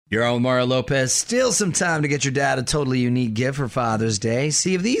Your own Mario Lopez. Still some time to get your dad a totally unique gift for Father's Day.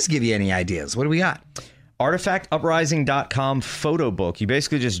 See if these give you any ideas. What do we got? ArtifactUprising.com photo book. You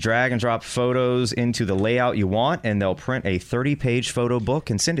basically just drag and drop photos into the layout you want, and they'll print a 30-page photo book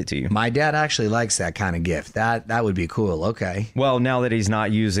and send it to you. My dad actually likes that kind of gift. That would be cool. Okay. Well, now that he's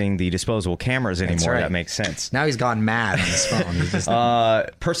not using the disposable cameras anymore, right. That makes sense. Now he's gone mad on his phone. He's just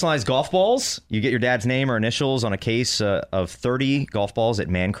Personalized golf balls. You get your dad's name or initials on a case of 30 golf balls at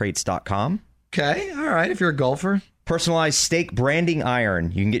mancrates.com. Okay. All right. If you're a golfer. Personalized steak branding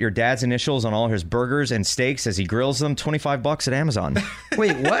iron. You can get your dad's initials on all his burgers and steaks as he grills them. $25 at Amazon.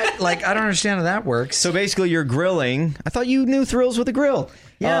 Wait, what? Like, I don't understand how that works. So basically, you're grilling. I thought you knew thrills with a grill.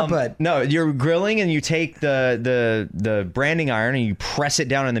 Yeah, but no, you're grilling and you take the branding iron and you press it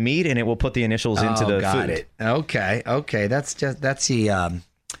down in the meat and it will put the initials into the got food. it. Okay.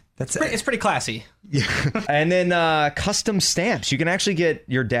 It's pretty classy. And then custom stamps. You can actually get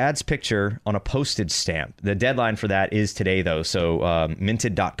your dad's picture on a postage stamp. The deadline for that is today, though. So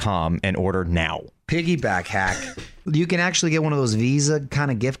minted.com and order now. Piggyback hack. You can actually get one of those Visa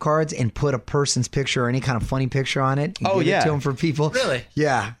kind of gift cards and put a person's picture or any kind of funny picture on it. Oh, give yeah. it to them for people. Really?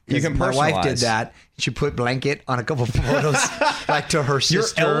 Yeah. You can My wife did personalize. that. She put blanket on a couple photos, like to her Your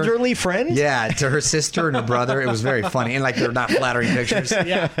sister. elderly friend? Yeah, to her sister and her brother. It was very funny. And like they're not flattering pictures.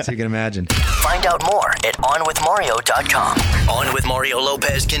 Yeah. So you can imagine. Find out more at OnWithMario.com. On with Mario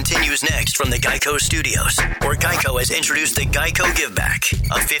Lopez continues next from the Geico Studios, where Geico has introduced the Geico Give Back,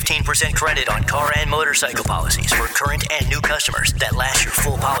 a 15% credit on car and motorcycle policies for current and new customers that last your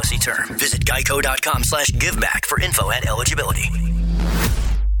full policy term. Visit geico.com/giveback for info and eligibility.